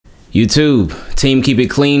YouTube, team keep it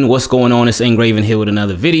clean. What's going on? It's Ingraven here with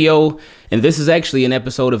another video. And this is actually an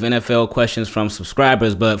episode of NFL questions from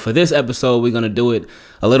subscribers. But for this episode, we're going to do it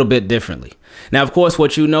a little bit differently. Now, of course,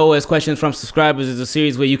 what you know as questions from subscribers is a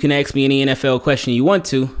series where you can ask me any NFL question you want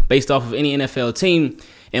to based off of any NFL team.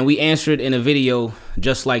 And we answer it in a video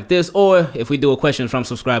just like this. Or if we do a question from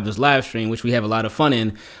subscribers live stream, which we have a lot of fun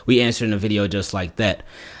in, we answer in a video just like that.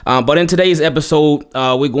 But in today's episode,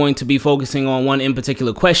 we're going to be focusing on one in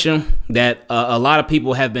particular question that a lot of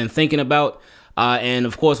people have been thinking about. And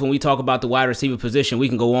of course, when we talk about the wide receiver position, we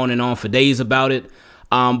can go on and on for days about it.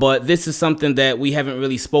 But this is something that we haven't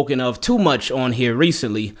really spoken of too much on here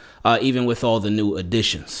recently, even with all the new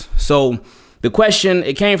additions. So the question,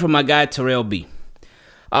 it came from my guy, Terrell B.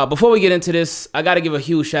 Before we get into this, I got to give a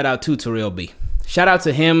huge shout out to Terrell B. Shout out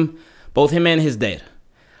to him, both him and his dad.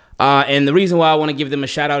 And the reason why I want to give them a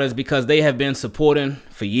shout out is because they have been supporting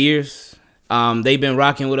for years. They've been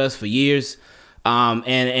rocking with us for years.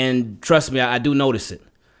 And trust me, I do notice it.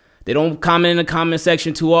 They don't comment in the comment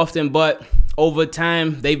section too often, but over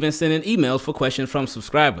time, they've been sending emails for questions from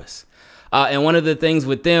subscribers. And one of the things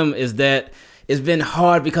with them is that it's been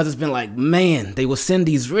hard because it's been like, man, they will send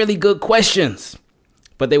these really good questions,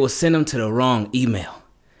 but they will send them to the wrong email.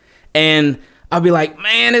 And I'll be like,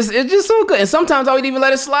 man, it's just so good. And sometimes I would even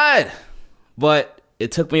let it slide. But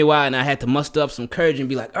it took me a while, and I had to muster up some courage and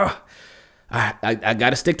be like, oh, I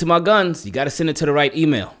got to stick to my guns. You got to send it to the right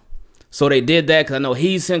email. So they did that because I know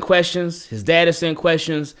he sent questions. His dad has sent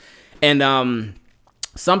questions. And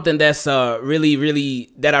something that's that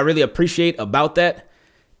I really appreciate about that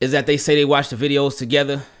is that they say they watch the videos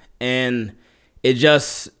together. And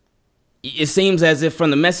it seems as if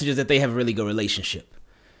from the messages that they have a really good relationship.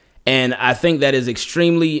 And I think that is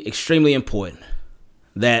extremely, extremely important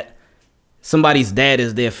that somebody's dad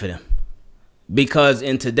is there for them. Because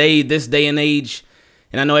in this day and age,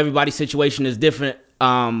 and I know everybody's situation is different,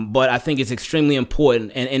 but I think it's extremely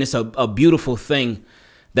important. And it's a beautiful thing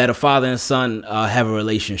that a father and son have a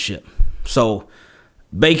relationship. So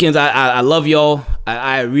Bacons, I love y'all.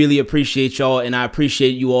 I really appreciate y'all, and I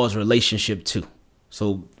appreciate you all's relationship too.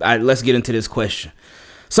 So let's get into this question.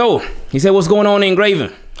 So he said, what's going on,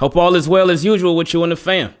 Ingraven? Hope all is well as usual with you and the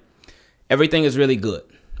fam. Everything is really good.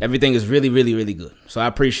 Everything is really, really, really good. So I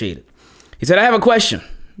appreciate it. He said, I have a question.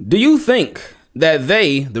 Do you think that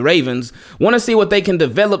they, the Ravens, want to see what they can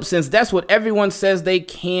develop since that's what everyone says they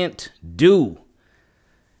can't do?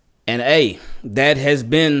 And that has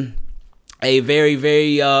been a very,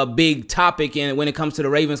 very big topic when it comes to the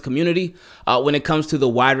Ravens community, when it comes to the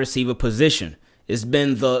wide receiver position. It's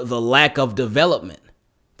been the lack of development.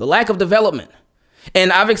 The lack of development.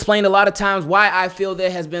 And I've explained a lot of times why I feel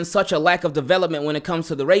there has been such a lack of development when it comes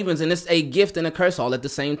to the Ravens, and it's a gift and a curse all at the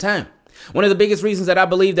same time. One of the biggest reasons that I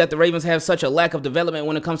believe that the Ravens have such a lack of development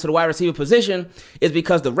when it comes to the wide receiver position is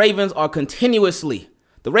because the Ravens are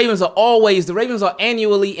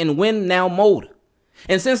annually in win now mode.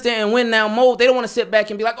 And since they're in win now mode, they don't want to sit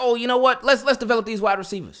back and be like, oh, you know what? Let's develop these wide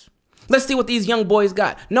receivers. Let's see what these young boys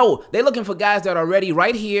got. No, they're looking for guys that are ready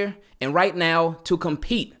right here and right now to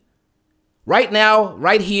compete. Right now,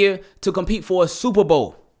 right here to compete for a Super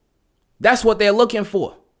Bowl. That's what they're looking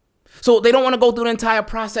for. So they don't want to go through the entire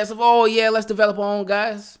process of, oh, yeah, let's develop our own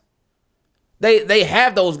guys. They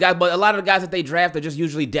have those guys, but a lot of the guys that they draft are just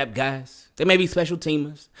usually depth guys. They may be special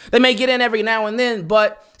teamers. They may get in every now and then,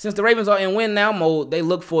 but since the Ravens are in win now mode, they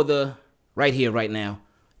look for the right here, right now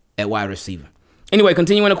at wide receiver. Anyway,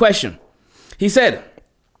 continuing the question. He said,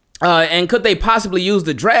 and could they possibly use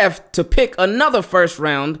the draft to pick another first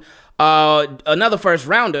rounder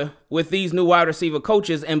with these new wide receiver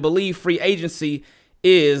coaches and believe free agency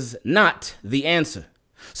is not the answer?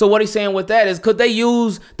 So what he's saying with that is, could they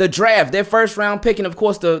use the draft, their first round pick, and of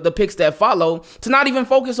course the picks that follow, to not even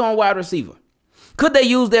focus on wide receiver? Could they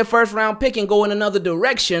use their first round pick and go in another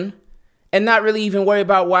direction and not really even worry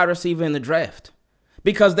about wide receiver in the draft?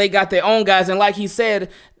 Because they got their own guys, and like he said,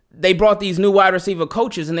 they brought these new wide receiver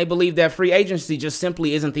coaches and they believe that free agency just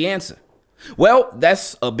simply isn't the answer. Well,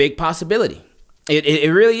 that's a big possibility.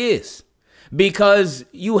 It really is. Because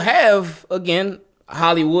you have, again,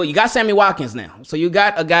 Hollywood. You got Sammy Watkins now. So you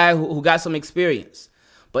got a guy who got some experience.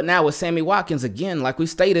 But now with Sammy Watkins, again, like we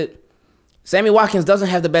stated, Sammy Watkins doesn't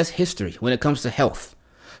have the best history when it comes to health.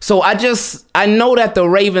 So I know that the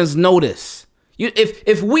Ravens know this.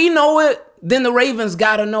 If we know it, then the Ravens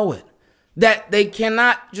got to know it. That they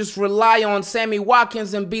cannot just rely on Sammy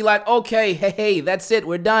Watkins and be like, okay, hey, that's it,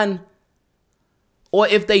 we're done. Or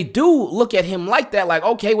if they do look at him like that, like,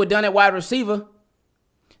 okay, we're done at wide receiver,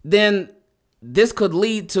 then this could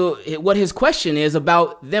lead to what his question is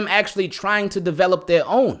about them actually trying to develop their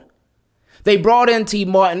own. They brought in T.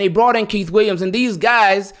 Martin. They brought in Keith Williams. And these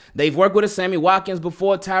guys, they've worked with a Sammy Watkins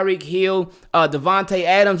before, Tyreek Hill, Devontae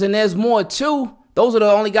Adams, and there's more too. Those are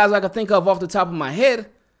the only guys I can think of off the top of my head.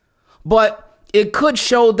 But it could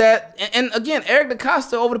show that, and again, Eric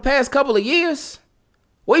DeCosta over the past couple of years,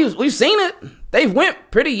 we've seen it. They've went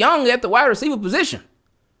pretty young at the wide receiver position.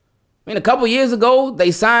 I mean, a couple years ago, they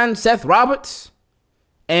signed Seth Roberts,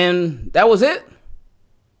 and that was it.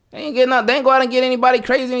 They ain't go out and get anybody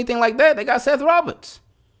crazy, anything like that. They got Seth Roberts.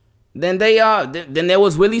 Then then there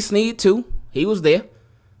was Willie Snead too. He was there.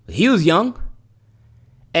 He was young.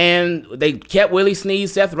 And they kept Willie Snead.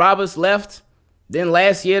 Seth Roberts left. Then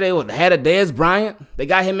last year they had a Dez Bryant. They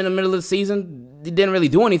got him in the middle of the season. He didn't really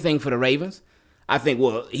do anything for the Ravens. I think,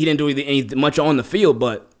 well, he didn't do much on the field,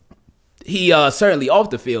 but he certainly off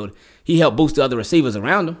the field, he helped boost the other receivers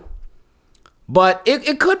around him. But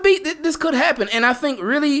it could be, this could happen. And I think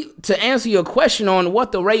really to answer your question on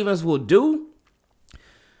what the Ravens will do,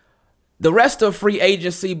 the rest of free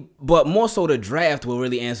agency, but more so the draft, will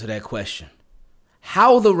really answer that question.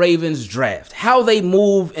 How the Ravens draft, how they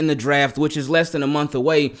move in the draft, which is less than a month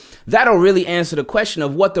away, that'll really answer the question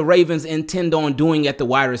of what the Ravens intend on doing at the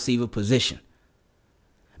wide receiver position.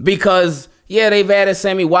 Because, yeah, they've added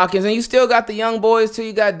Sammy Watkins, and you still got the young boys too.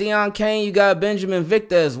 You got Deion Kane, you got Benjamin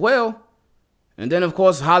Victor as well. And then, of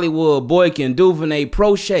course, Hollywood, Boykin, Duvernay,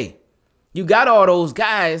 Prochet. You got all those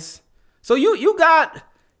guys. So you got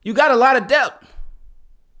a lot of depth.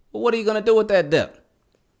 Well, what are you going to do with that depth?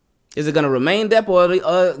 Is it going to remain depth, or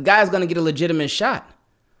are guys going to get a legitimate shot?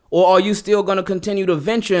 Or are you still going to continue to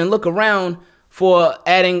venture and look around for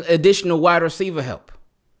adding additional wide receiver help?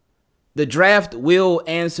 The draft will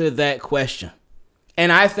answer that question.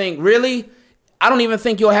 And I think, really, I don't even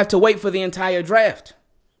think you'll have to wait for the entire draft.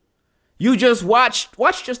 You just watch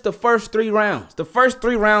just the first 3 rounds. The first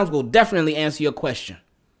 3 rounds will definitely answer your question.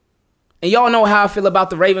 And y'all know how I feel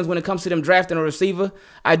about the Ravens when it comes to them drafting a receiver.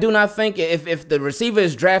 I do not think if the receiver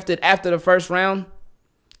is drafted after the first round,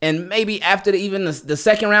 and maybe after even the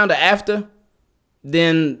second round or after,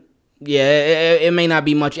 then, yeah, it may not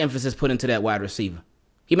be much emphasis put into that wide receiver.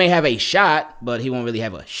 He may have a shot, but he won't really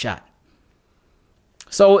have a shot.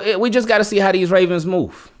 So we just got to see how these Ravens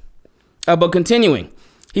move. But continuing.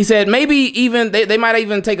 He said maybe even they might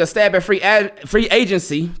even take a stab at free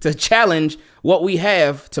agency to challenge what we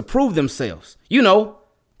have to prove themselves. You know,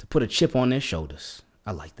 to put a chip on their shoulders.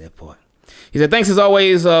 I like that part. He said, thanks as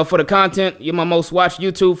always for the content. You're my most watched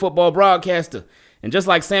YouTube football broadcaster. And just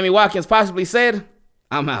like Sammy Watkins possibly said,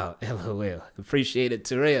 I'm out. LOL. Appreciate it,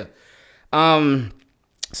 Terrell.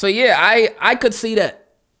 So, yeah, I could see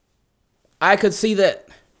that. I could see that.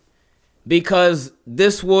 Because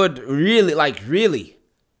this would really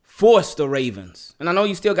force the Ravens. And I know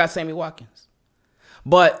you still got Sammy Watkins.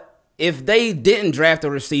 But if they didn't draft a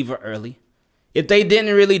receiver early, if they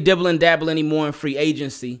didn't really dibble and dabble anymore in free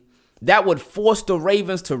agency, that would force the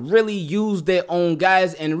Ravens to really use their own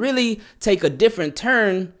guys and really take a different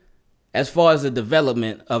turn as far as the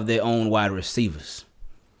development of their own wide receivers.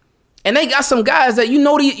 And they got some guys that you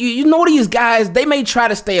know these guys, they may try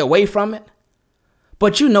to stay away from it,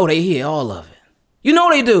 but you know they hear all of it. You know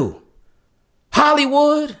they do.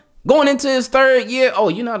 Hollywood, going into his 3rd year, oh,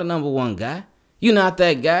 you're not the #1 guy. You're not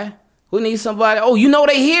that guy. We need somebody. Oh, you know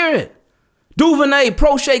they hear it. Duvernay,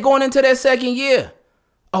 Prochet going into their 2nd year.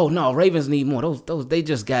 Oh, no, Ravens need more. Those they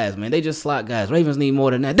just guys, man. They just slot guys. Ravens need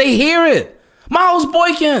more than that. They hear it. Miles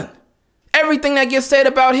Boykin. Everything that gets said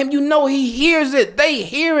about him, you know he hears it. They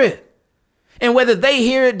hear it. And whether they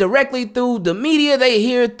hear it directly through the media, they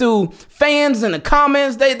hear it through fans in the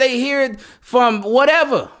comments, they hear it from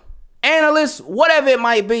whatever, analysts, whatever it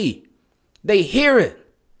might be, they hear it.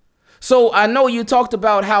 So I know you talked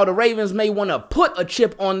about how the Ravens may want to put a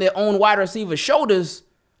chip on their own wide receiver shoulders,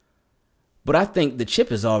 but I think the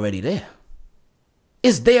chip is already there.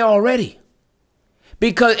 It's there already.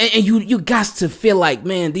 Because, and you got to feel like,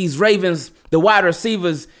 man, these Ravens, the wide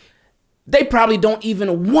receivers, they probably don't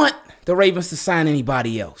even want the Ravens to sign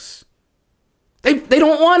anybody else. They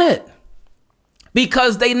don't want it.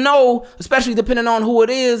 Because they know, especially depending on who it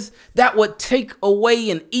is, that would take away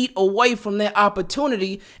and eat away from their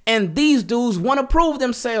opportunity. And these dudes want to prove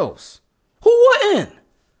themselves. Who wouldn't?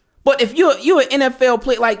 But if you're an NFL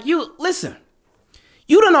player, like listen,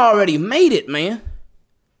 you done already made it, man.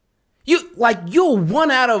 You're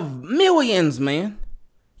one out of millions, man.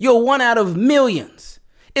 You're one out of millions.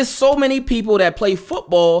 It's so many people that play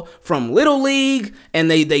football from little league and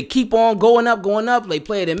they keep on going up. They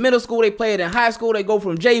play it in middle school. They play it in high school. They go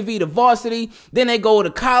from JV to varsity. Then they go to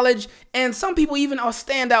college. And some people even are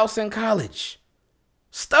standouts in college.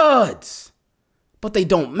 Studs. But they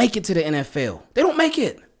don't make it to the NFL. They don't make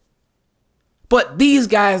it. But these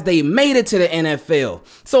guys, they made it to the NFL.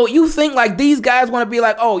 So you think like these guys want to be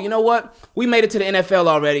like, oh, you know what? We made it to the NFL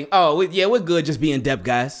already. Oh, yeah, we're good just being depth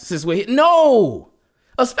guys since we're here. No,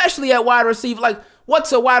 especially at wide receiver. Like,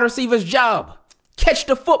 what's a wide receiver's job? Catch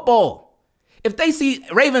the football. If they see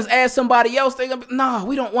Ravens ask somebody else, they're going to be, nah,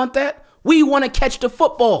 we don't want that. We want to catch the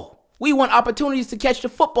football. We want opportunities to catch the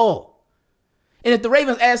football. And if the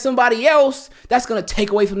Ravens ask somebody else, that's going to take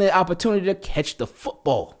away from their opportunity to catch the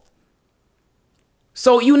football.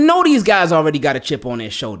 So you know these guys already got a chip on their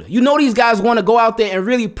shoulder. You know these guys want to go out there and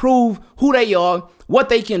really prove who they are, what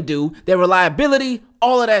they can do, their reliability,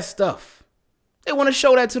 all of that stuff. They want to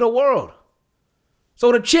show that to the world.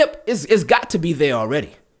 So the chip is got to be there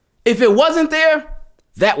already. If it wasn't there,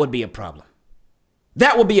 that would be a problem.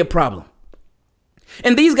 That would be a problem.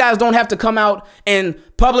 And these guys don't have to come out and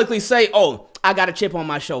publicly say, oh, I got a chip on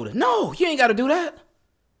my shoulder. No, you ain't got to do that.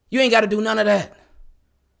 You ain't got to do none of that.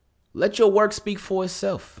 Let your work speak for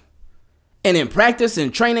itself. And in practice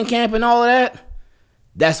and training camp and all of that,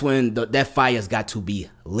 that's when that fire's got to be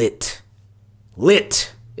lit.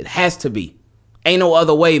 Lit. It has to be. Ain't no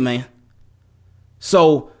other way, man.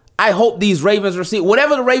 So I hope these Ravens receive,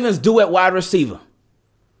 whatever the Ravens do at wide receiver,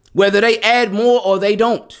 whether they add more or they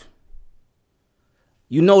don't,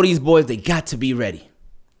 you know these boys, they got to be ready.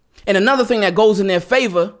 And another thing that goes in their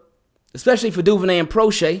favor, especially for Duvernay and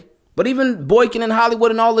Prochet, but even Boykin and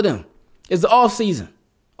Hollywood and all of them, is the offseason.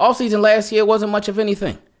 Offseason last year wasn't much of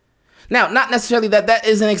anything. Now, not necessarily that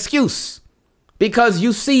is an excuse, because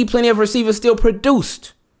you see plenty of receivers still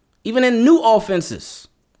produced, even in new offenses.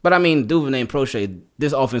 But I mean, Duvernay and Prochet,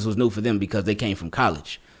 this offense was new for them because they came from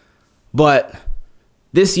college. But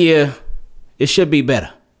this year, it should be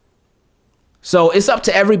better. So it's up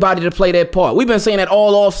to everybody to play their part. We've been saying that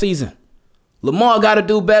all offseason. Lamar got to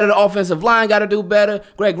do better. The offensive line got to do better.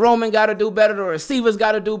 Greg Roman got to do better. The receivers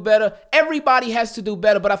got to do better. Everybody has to do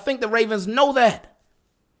better. But I think the Ravens know that.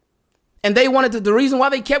 And they wanted to, the reason why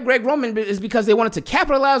they kept Greg Roman is because they wanted to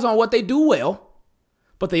capitalize on what they do well,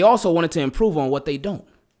 but they also wanted to improve on what they don't.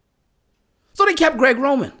 So they kept Greg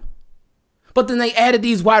Roman. But then they added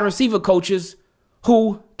these wide receiver coaches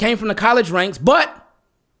who came from the college ranks, but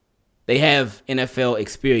they have NFL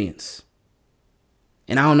experience.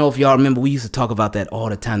 And I don't know if y'all remember, we used to talk about that all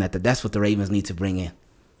the time, that's what the Ravens need to bring in.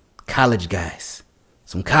 College guys.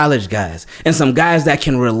 Some college guys. And some guys that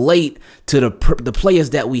can relate to the players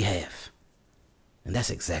that we have. And that's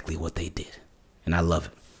exactly what they did. And I love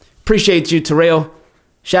it. Appreciate you, Terrell.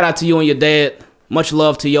 Shout out to you and your dad. Much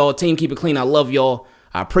love to y'all. Team, keep it clean. I love y'all.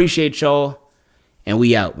 I appreciate y'all. And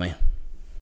we out, man.